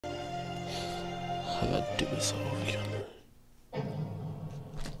I gotta do this over again.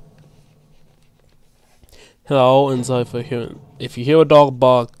 Hello, and sorry for hearing. If you hear a dog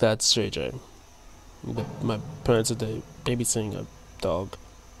bark, that's JJ. My parents are babysitting a dog,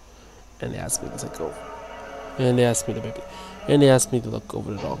 and they asked me to take over. And they asked me to baby, and they asked me to look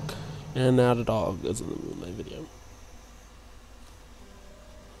over the dog. And now the dog is in my video.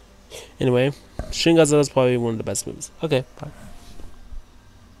 Anyway, Shin Godzilla is probably one of the best movies. Okay, bye.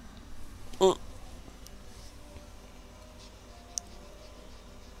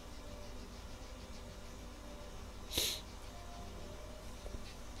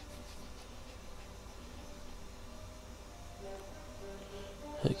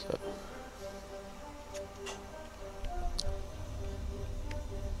 Okay.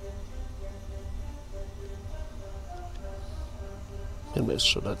 And make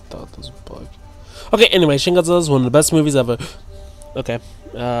sure that thought doesn't bug. Okay, anyway, Shin Godzilla is one of the best movies ever. Okay.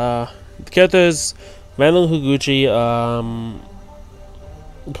 The characters: Randall Higuchi,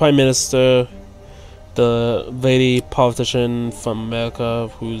 Prime Minister, the lady politician from America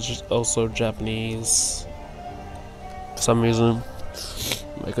who's also Japanese for some reason.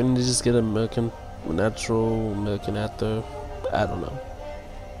 Like, couldn't they just get an natural American actor? I don't know.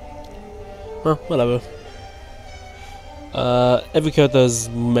 Well, whatever. Every character is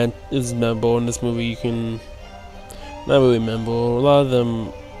memorable in this movie. You can not really remember a lot of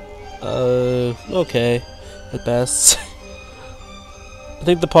them. Okay, at best. I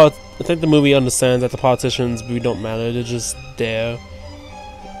think the movie understands that the politicians really don't matter. They're just there.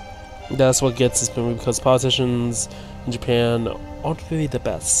 That's what gets this movie, because politicians in Japan aren't really the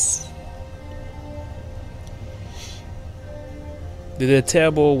best. They did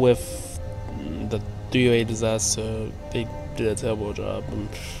terrible with the 308 disaster. They did a terrible job. And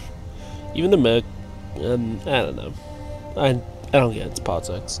even the Merc, and I don't know. I don't get into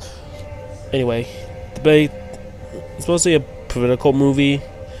politics. Anyway, it's mostly a political movie.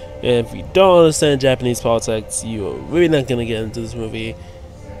 And if you don't understand Japanese politics, you're really not gonna get into this movie.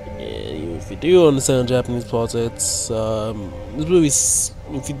 And if you do understand Japanese politics, this movie's,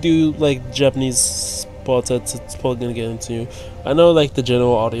 if you do like Japanese politics, it's probably gonna get into. I know, like, the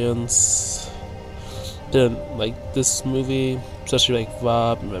general audience didn't like this movie, especially like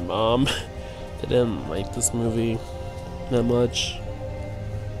Rob and my mom. They didn't like this movie that much.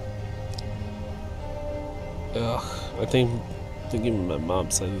 I think even my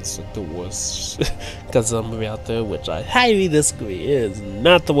mom said it's like the worst Godzilla movie out there, which I highly disagree. It is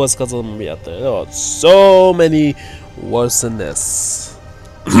not the worst Godzilla movie out there. There are so many worse than this.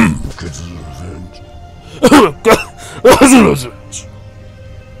 Godzilla Revenge. Godzilla Revenge.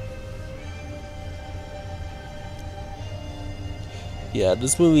 Yeah,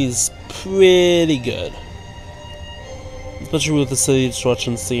 this movie is pretty good, especially with the city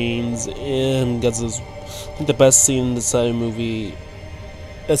destruction scenes and Godzilla's. I think the best scene in the entire movie,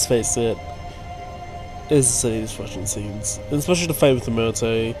 let's face it, is the city destruction scenes, and especially the fight with the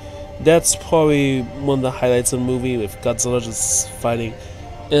military. That's probably one of the highlights of the movie, with Godzilla just fighting.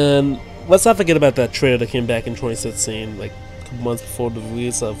 And let's not forget about that trailer that came back in 2016, like a couple months before the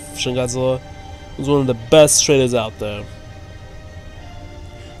release of Shin Godzilla. It was one of the best trailers out there.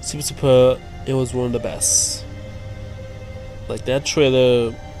 Super, it was one of the best. Like, that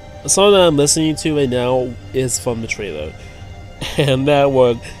trailer, the song that I'm listening to right now is from the trailer, and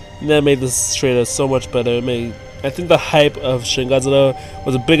that made this trailer so much better. I think the hype of Shin Godzilla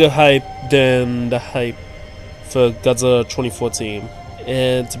was a bigger hype than the hype for Godzilla 2014.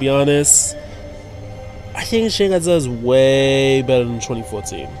 And to be honest, I think Shin Godzilla is way better than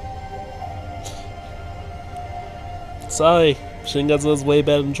 2014. Sorry, Shin Godzilla is way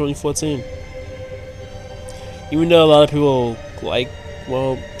better than 2014. Even though a lot of people like,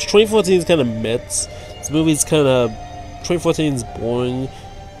 well, 2014 is kind of myths. This movie's kind of, 2014 is boring.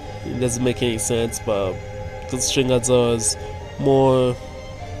 It doesn't make any sense, but this Shin Godzilla is more,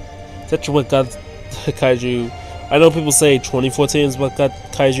 it's actually what got kaiju. I know people say 2014 is what got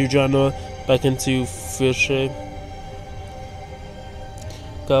kaiju genre back into full shape.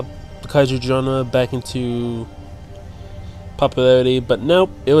 Got the kaiju genre back into popularity, but nope,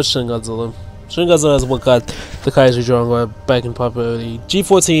 it was Shin Godzilla. Shin Godzilla is what got the kaiju genre back in popularity.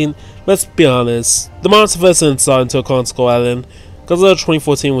 G14, let's be honest, the MonsterVerse didn't start until Kong Skull Island. Godzilla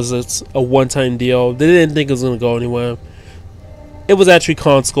 2014 was just a one-time deal. They didn't think it was gonna go anywhere. It was actually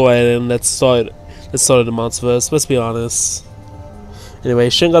Kong Skull Island that started the MonsterVerse. Let's be honest. Anyway,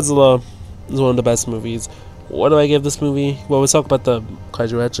 Shin Godzilla is one of the best movies. What do I give this movie? Well, let's talk about the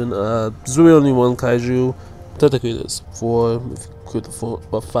kaiju action. There's really only one kaiju. Technically, there's 4. If you include the 4,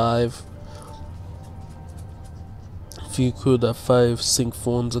 but 5. If you include the 5 sync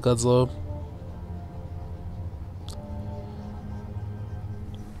forms of Godzilla.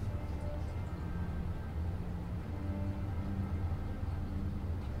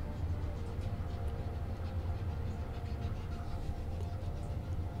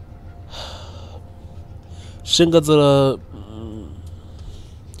 Shin Godzilla.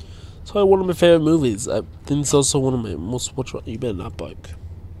 It's probably one of my favorite movies. I think it's also one of my most watched. You better not bark.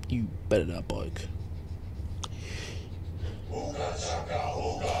 You better not bark.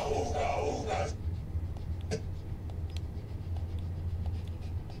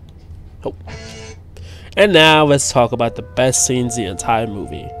 Oh. And now let's talk about the best scenes in the entire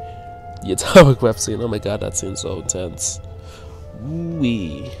movie. The atomic breath scene. Oh my god, that scene's so intense.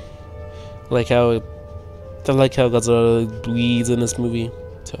 Wee. I like how Godzilla bleeds in this movie.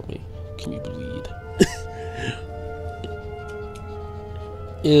 Tell me, can you bleed?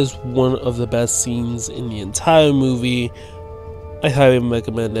 It is one of the best scenes in the entire movie. I highly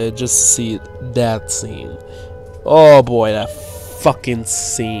recommend it. Just to see that scene. Oh boy, that fucking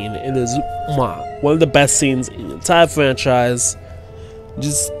scene. It is one of the best scenes in the entire franchise.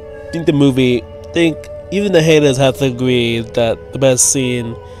 Just think the movie. Think even the haters have to agree that the best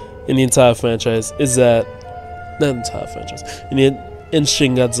scene in the entire franchise is that. Not entire franchise. In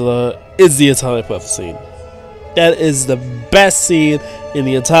Shin Godzilla is the atomic breath scene. That is the best scene in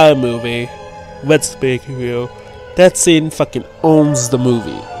the entire movie. Let's be real. That scene fucking owns the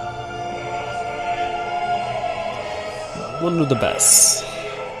movie. One of the best.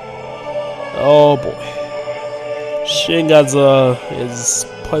 Oh boy. Shin Godzilla is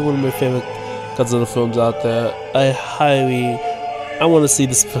probably one of my favorite Godzilla films out there. I want to see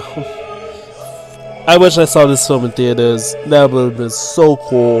this film. I wish I saw this film in theaters. That would have been so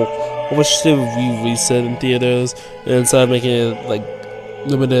cool. I wish they would re-release it in theaters and instead of making it like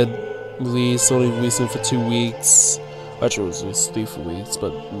limited release, only releasing for 2 weeks. Actually, it was released 3 weeks,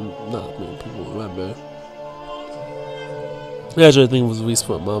 but not many people remember. Actually, I think it was released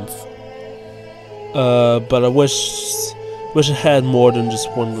for a month. But I wish it had more than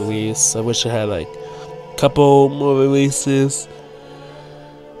just one release. I wish it had like a couple more releases.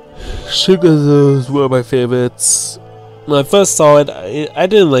 Shin Godzilla is one of my favorites. When I first saw it, I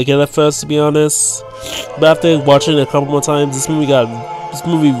didn't like it at first, to be honest. But after watching it a couple more times, this movie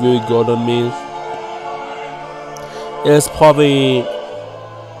really growed on me. And it's probably,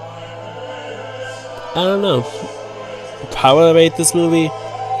 I don't know, power rate this movie.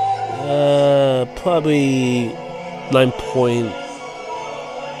 Probably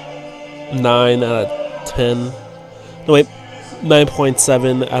 9.9 out of 10. No wait,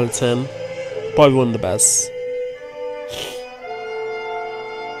 9.7 out of 10. Probably one of the best.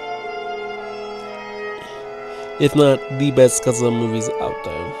 If not the best Godzilla movies out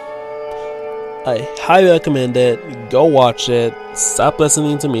there. I highly recommend it. Go watch it. Stop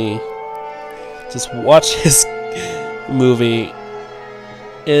listening to me. Just watch this movie.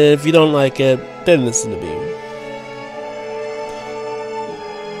 And if you don't like it, then listen to me.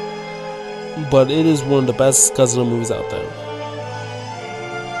 But it is one of the best Godzilla movies out there.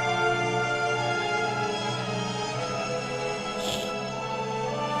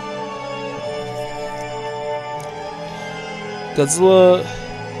 Godzilla.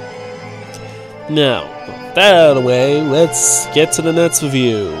 Now, with that out of the way, let's get to the next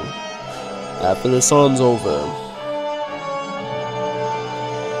review. After the song's over.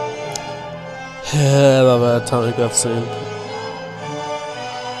 I love that atomic breath scene.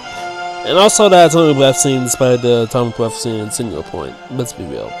 And also that atomic breath scene inspired the atomic breath scene in Single Point. Let's be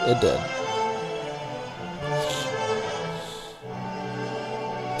real, it did.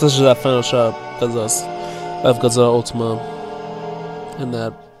 Especially that final shot of Godzilla Ultima in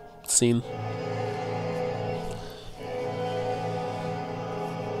that scene.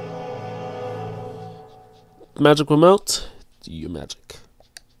 Magic remote, do your magic.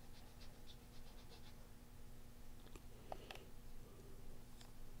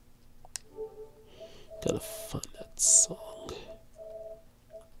 Gotta find that song.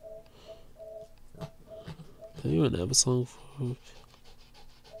 Do you even have a song for?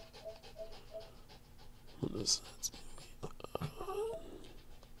 What is that?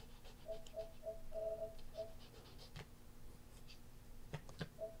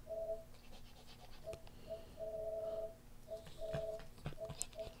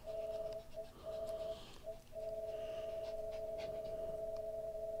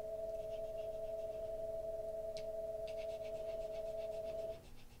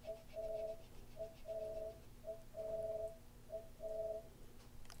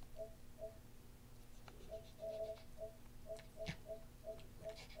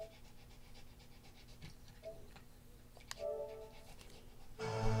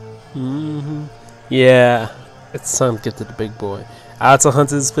 Yeah, it's time to get to the big boy. Out to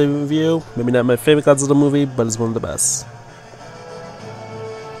Hunter's favorite review. Maybe not my favorite Godzilla movie, but it's one of the best.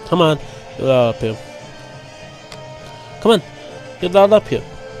 Come on, get out up here. Come on, get out up here.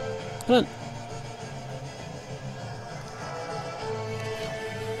 Come on.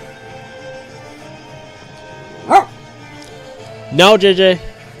 No, JJ.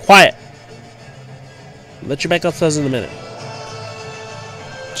 Quiet. Let you back upstairs in a minute.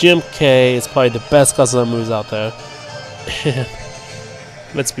 GMK is probably the best Godzilla movies out there.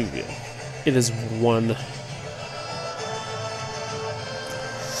 Let's be real. It is one. I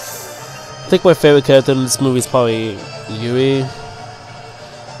think my favorite character in this movie is probably Yui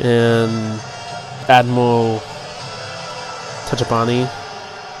and Admiral Tachibana.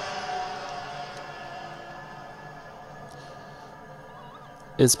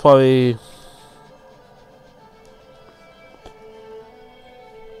 It's probably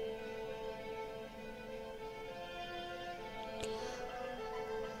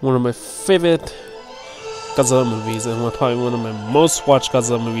one of my favorite Godzilla movies, and probably one of my most watched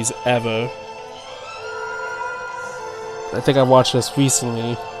Godzilla movies ever. I think I watched this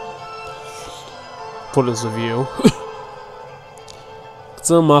recently for this review.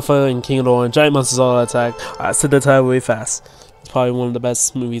 Godzilla, Mothra, and King Ghidorah and Giant Monsters All Attack. I said the title really fast. It's probably one of the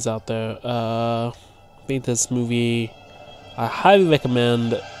best movies out there. I think this movie I highly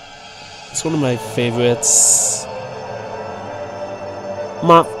recommend. It's one of my favorites.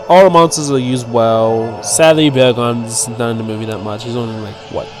 All the monsters are used well. Sadly, Baragon's not in the movie that much. He's only like,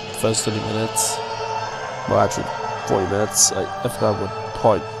 what, first 30 minutes? Well, actually, 40 minutes. I forgot what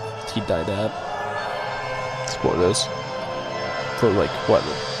part he died at. Spoilers. For like, what,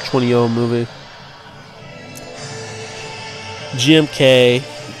 a 20-year-old movie? GMK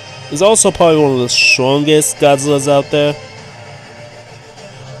is also probably one of the strongest Godzillas out there.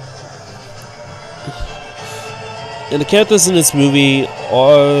 And the characters in this movie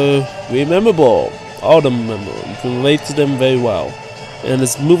are very memorable. All of them memorable. You can relate to them very well. And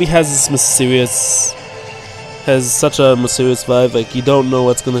this movie has such a mysterious vibe. Like, you don't know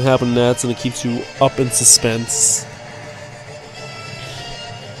what's going to happen next, and it keeps you up in suspense.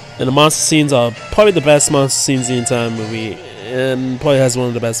 And the monster scenes are probably the best monster scenes in the entire movie. And probably has one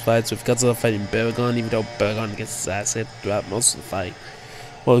of the best fights with Godzilla fighting Baragon, even though Baragon gets his ass hit throughout most of the fight.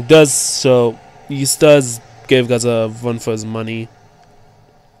 Well, it does, so he does give Godzilla a run for his money.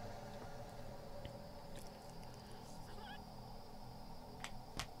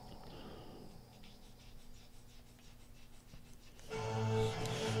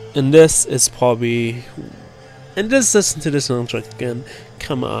 And this is probably... And just listen to this soundtrack again.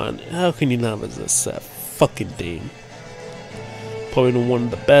 Come on, how can you not resist that fucking theme? Probably one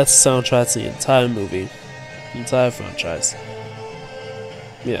of the best soundtracks in the entire movie. The entire franchise.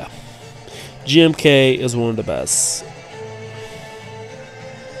 Yeah. GMK is one of the best.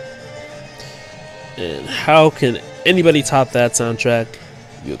 And how can anybody top that soundtrack?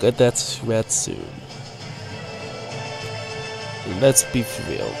 You'll get that right soon. And let's be for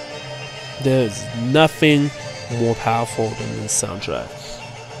real. There's nothing more powerful than this soundtrack.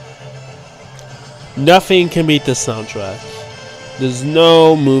 Nothing can beat this soundtrack. There's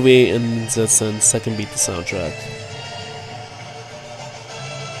no movie in that sense that can beat the soundtrack.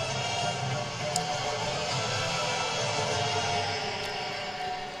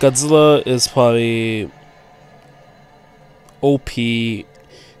 Godzilla is probably OP.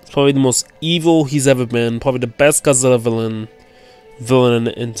 It's probably the most evil he's ever been. Probably the best Godzilla villain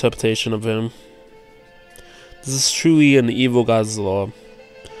interpretation of him. This is truly an evil Godzilla.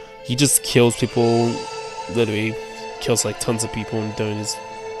 He just kills people, literally kills like tons of people during his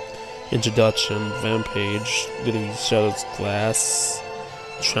introduction, rampage, literally shatters glass,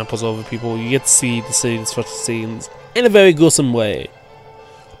 tramples over people. You get to see the city destruction scenes in a very gruesome way.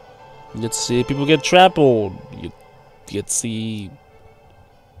 You get to see people get trampled. You get to see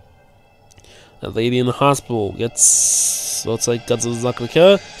a lady in the hospital looks like Godzilla's not gonna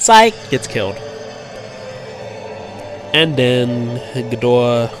kill her. Psych! Gets killed. And then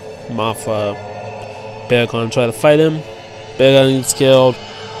Ghidorah, Mothra, Baragon try to fight him. Baragon gets killed.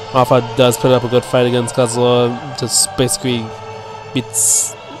 Mothra does put up a good fight against Godzilla. Just basically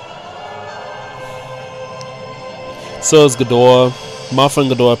beats. So is Ghidorah. Mothra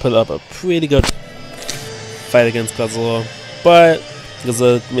and Ghidorah put up a pretty good fight against Godzilla. But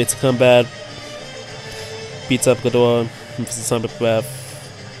Godzilla makes a comeback. Beats up Ghidorah with the sonic breath.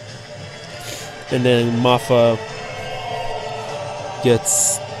 And then Mothra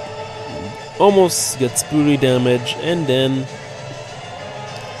almost gets brutally damaged, and then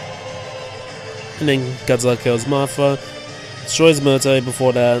Godzilla kills Mothra, destroys the military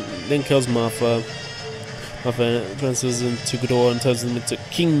before that, then kills Mothra. Mothra transfers into Ghidorah and turns him into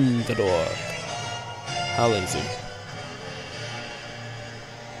King Ghidorah. How lazy.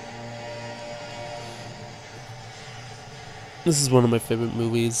 This is one of my favorite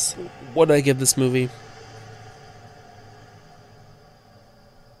movies. What did I give this movie?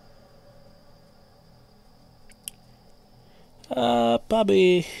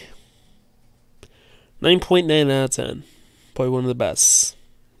 probably 9.9 out of 10. Probably one of the best.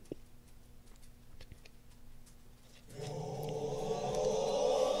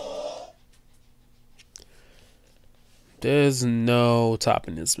 There's no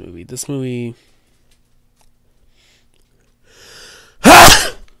topping this movie. This movie...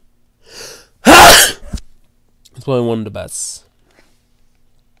 it's probably one of the best.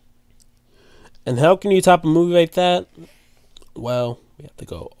 And how can you top a movie like that? Well, we have to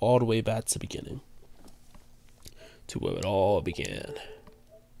go all the way back to the beginning. To where it all began.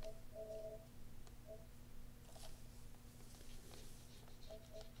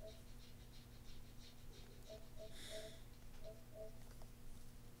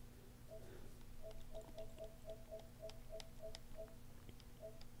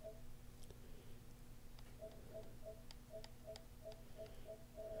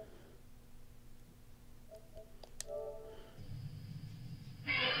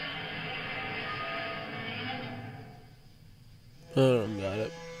 Oh, got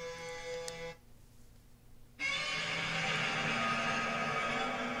it.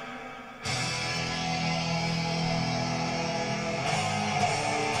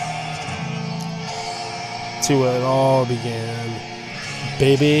 To where it all began.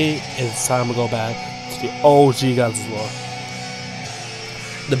 Baby, it's time to go back to the OG Godzilla.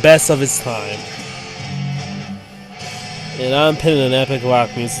 The best of its time. And I'm pinning an epic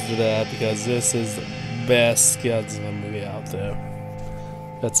rock music to that because this is the best Godzilla movie out there.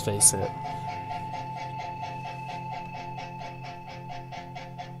 Let's face it.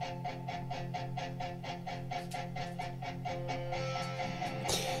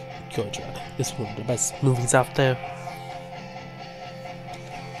 Godzilla. It's one of the best movies out there.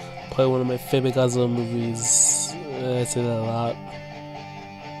 Probably one of my favorite Godzilla movies. I say that a lot.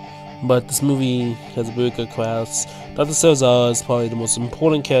 But this movie has a very good cast. Dr. Cesar is probably the most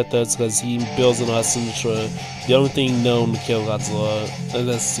important character because he builds in our signature. The only thing known to kill Godzilla,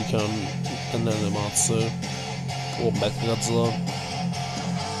 unless to become another monster or Mechagodzilla.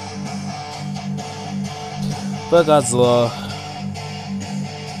 But Godzilla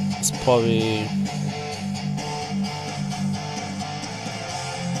is probably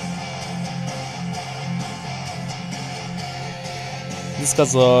this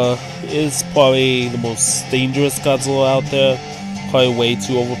Godzilla is probably the most dangerous Godzilla out there. Probably way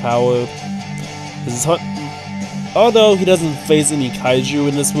too overpowered. Although he doesn't face any kaiju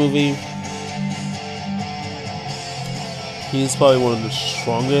in this movie, he's probably one of the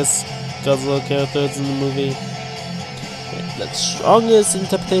strongest Godzilla characters in the movie. The strongest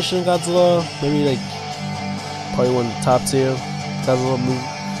interpretation of Godzilla, maybe like probably one of the top tier Godzilla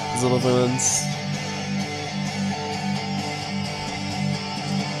villains.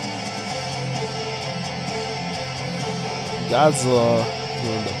 Godzilla,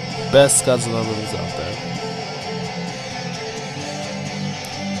 one of the best Godzilla movies out there.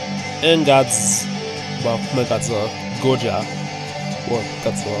 And not Godzilla, Godzilla, or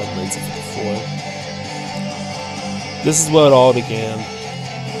Godzilla 1954. This is where it all began.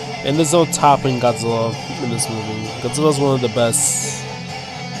 And there's no topping Godzilla in this movie. Godzilla's one of the best.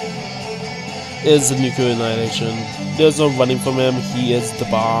 Is the nuclear annihilation. There's no running from him. He is the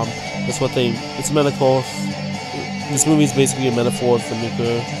bomb. That's what it's a metaphor. This movie is basically a metaphor for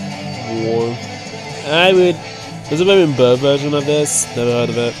nuclear war. There's a very bird version of this. Never heard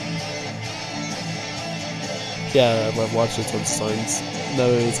of it. Yeah, I've watched it tons of times.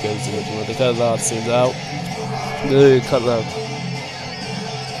 Never really scared of the original. They cut a lot of scenes out. They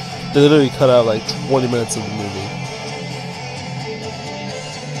literally cut out like 20 minutes of the movie.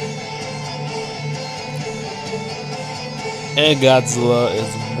 And Godzilla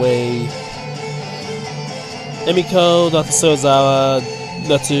is way... Emiko, Dr. Sorozawa,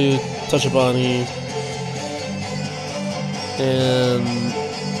 Natsu Tachibana, and...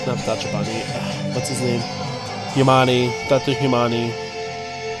 not Tachibana, what's his name? Yamane, Dr. Yamane.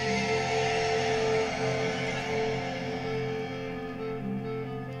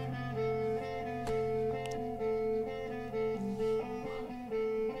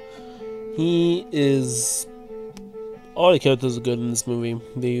 He is... all the characters are good in this movie.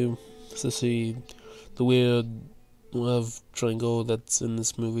 Especially the weird love triangle that's in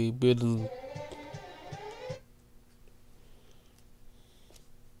this movie. Weird and...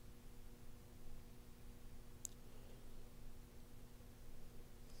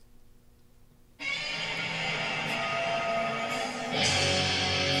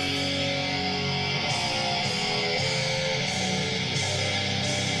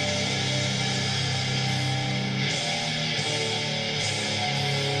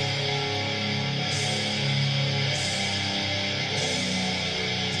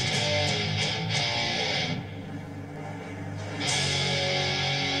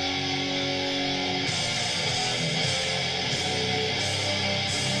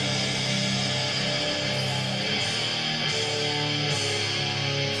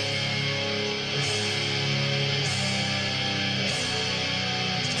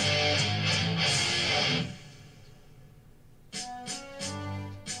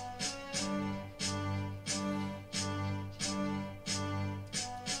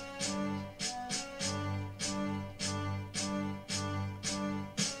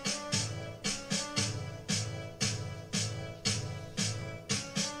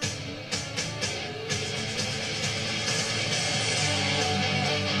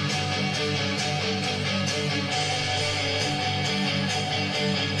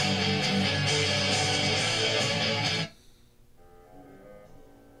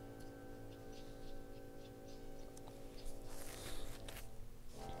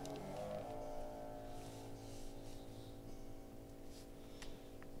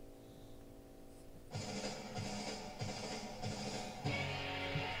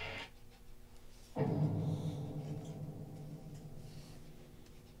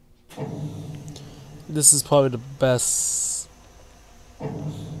 this is probably the best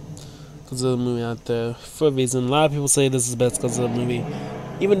Godzilla movie out there for a reason. A lot of people say this is the best Godzilla movie,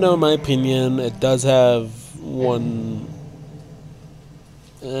 even though in my opinion it does have one.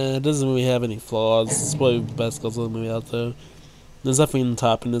 It doesn't really have any flaws. It's probably the best Godzilla movie out there. There's definitely on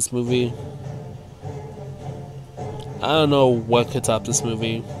top in this movie. I don't know what could top this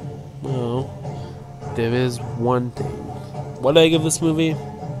movie. Well, there is one thing. What did I give this movie?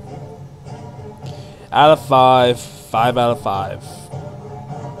 Out of 5. 5 out of 5.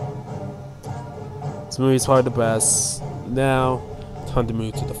 This movie is probably the best. Now, time to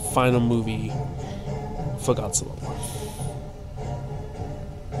move to the final movie for Godzilla.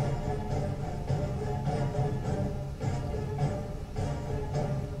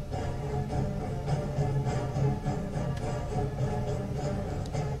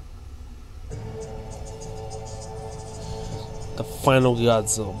 The final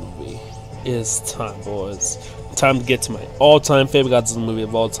Godzilla movie is time, boys. Time to get to my all-time favorite Godzilla movie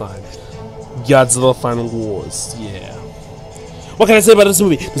of all time. Godzilla Final Wars. Yeah. What can I say about this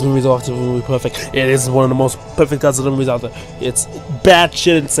movie? This movie is absolutely perfect. It is one of the most perfect Godzilla movies out there. It's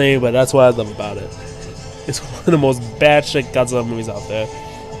batshit insane, but that's what I love about it. It's one of the most batshit Godzilla movies out there.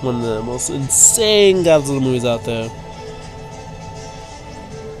 One of the most insane Godzilla movies out there.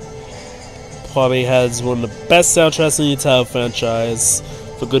 Probably has one of the best soundtracks in the entire franchise,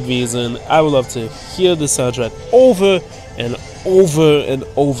 for good reason. I would love to hear the soundtrack over and over and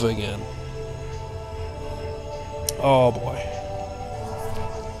over again. Oh boy.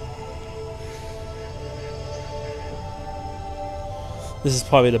 This is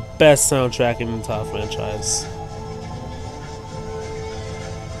probably the best soundtrack in the entire franchise.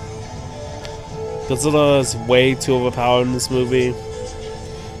 Godzilla is way too overpowered in this movie.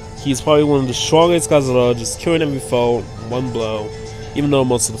 He's probably one of the strongest Godzilla, just killing every foe in one blow. Even though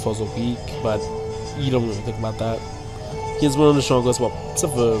most of the foes are weak, but you don't really think about that. He's one of the strongest, well,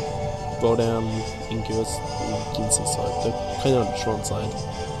 except for Rodan, Incubus, and Ginsu side. They're kind of on the strong side.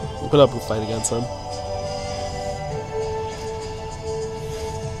 You put up a fight against him.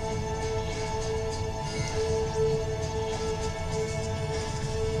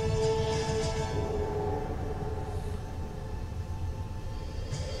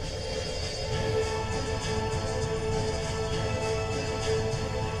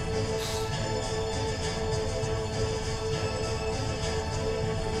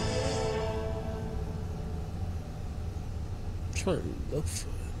 Trying to look for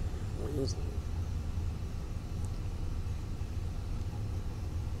it. Where is it?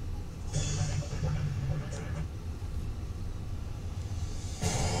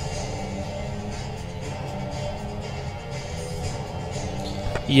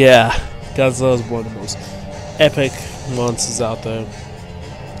 Yeah, Godzilla is one of the most epic monsters out there.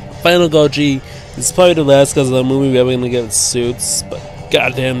 Final Goji is probably the last Godzilla movie we're ever gonna get with suits, but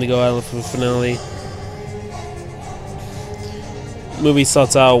goddamn, they go out for the finale. Movie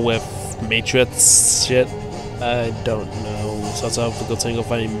starts out with Matrix shit. I don't know. Starts out with the Godzilla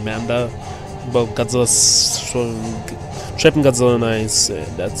fighting Manda. But Godzilla's trapping Godzilla in ice,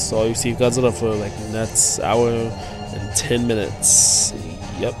 and that's all you see of Godzilla for like the next hour and 10 minutes.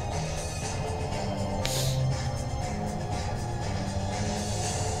 Yep.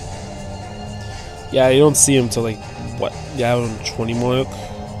 Yeah, you don't see him till like what, the hour and 20 mark.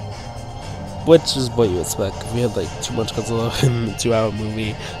 Which is what you expect. If we had like too much Godzilla in a 2-hour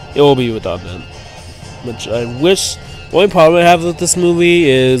movie, it will be redundant. Which I wish. The only problem I have with this movie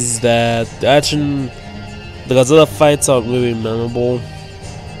is that the action, the Godzilla fights aren't really memorable.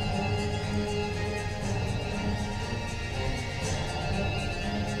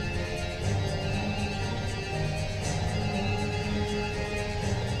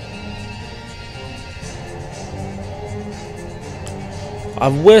 I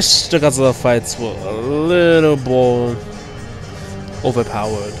wish the Godzilla fights were a little more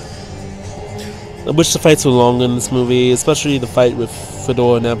overpowered. I wish the fights were longer in this movie, especially the fight with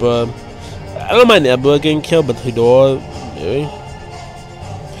Fedora and Nebra. I don't mind Nebra getting killed, but Fedora, maybe.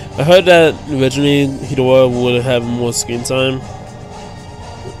 I heard that originally Fedora would have more screen time,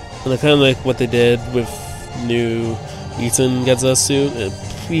 and I kind of like what they did with new Ethan Godzilla suit. And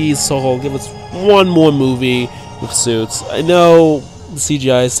please, Soho, give us one more movie with suits. I know the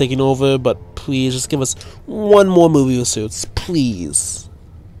CGI is taking over, but please just give us one more movie with suits, please.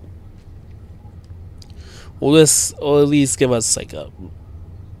 Or at least give us like a,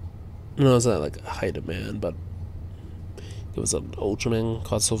 no, it's not like a high demand, but give us an Ultraman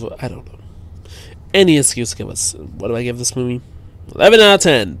crossover. I don't know. Any excuse to give us. What do I give this movie? 11 out of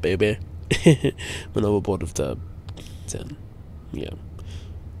 10, baby. Went overboard with the 10. Yeah.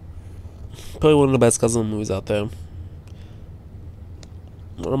 Probably one of the best Godzilla movies out there.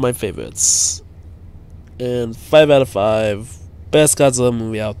 One of my favorites. And 5 out of 5. Best Godzilla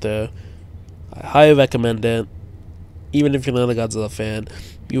movie out there. I highly recommend it. Even if you're not a Godzilla fan,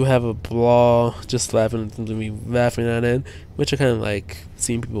 you have a ball just laughing at it, which I kind of like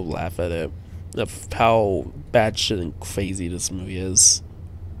seeing people laugh at it. Of how bad shit and crazy this movie is.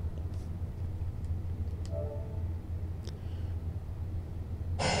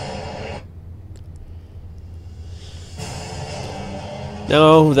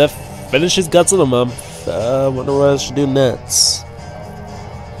 Now that finishes Godzilla month. I wonder what I should do next.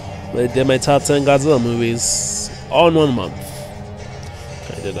 I did my top 10 Godzilla movies all in 1 month.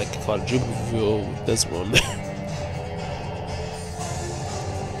 I did like a quadruple review with this one.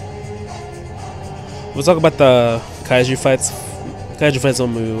 We'll talk about the kaiju fights. Kaiju fights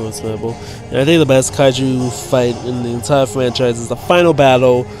on movie was memorable. And I think the best kaiju fight in the entire franchise is the final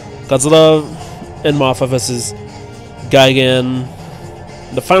battle. Godzilla and Mothra versus Gigan.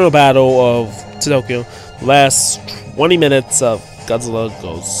 The final battle of Tokyo. The last 20 minutes of Godzilla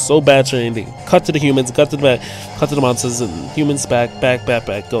goes so bad training. They cut to the humans, cut to the back, cut to the monsters, and humans back.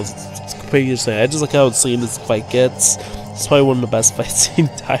 Goes crazy insane. I just like how insane this fight gets. It's probably one of the best fights in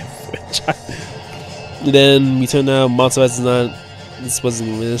the entire franchise. And then we turn out Monster is not. This wasn't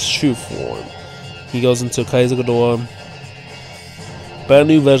even his true form. He goes into Kaiser Ghidorah. Brand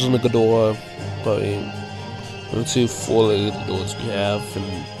new version of Ghidorah. Probably one of the 2 4-legged Ghidorahs we have in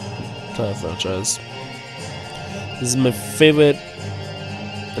the entire franchise. This is my favorite.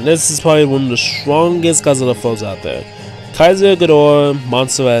 And this is probably one of the strongest Godzilla foes out there. Kaiser Ghidorah,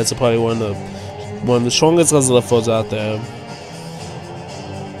 Monsterheads are probably one of the strongest Godzilla foes out there.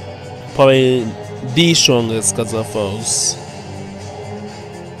 Probably the strongest Godzilla foes.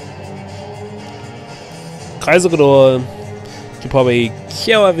 Kaiser Ghidorah can probably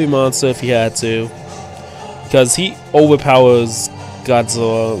kill every monster if he had to, because he overpowers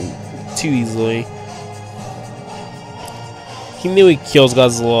Godzilla too easily. He nearly kills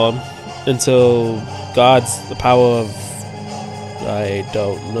Godzilla until the power of I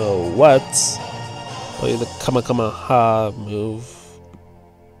don't know what. Probably the Kamehameha move.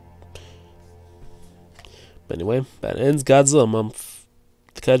 But anyway, that ends Godzilla month.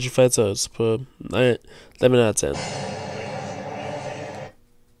 The kaiju fights are superb. 11 out of 10.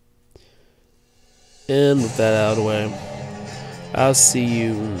 And with that out of the way, I'll see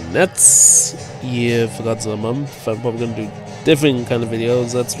you next year for Godzilla month. I'm probably gonna do different kind of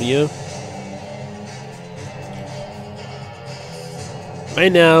videos. That's for you.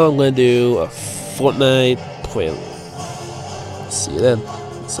 Right now, I'm gonna do a Fortnite prelude. See you then.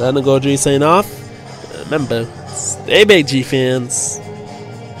 It's Goji saying off. Remember, stay big, G fans.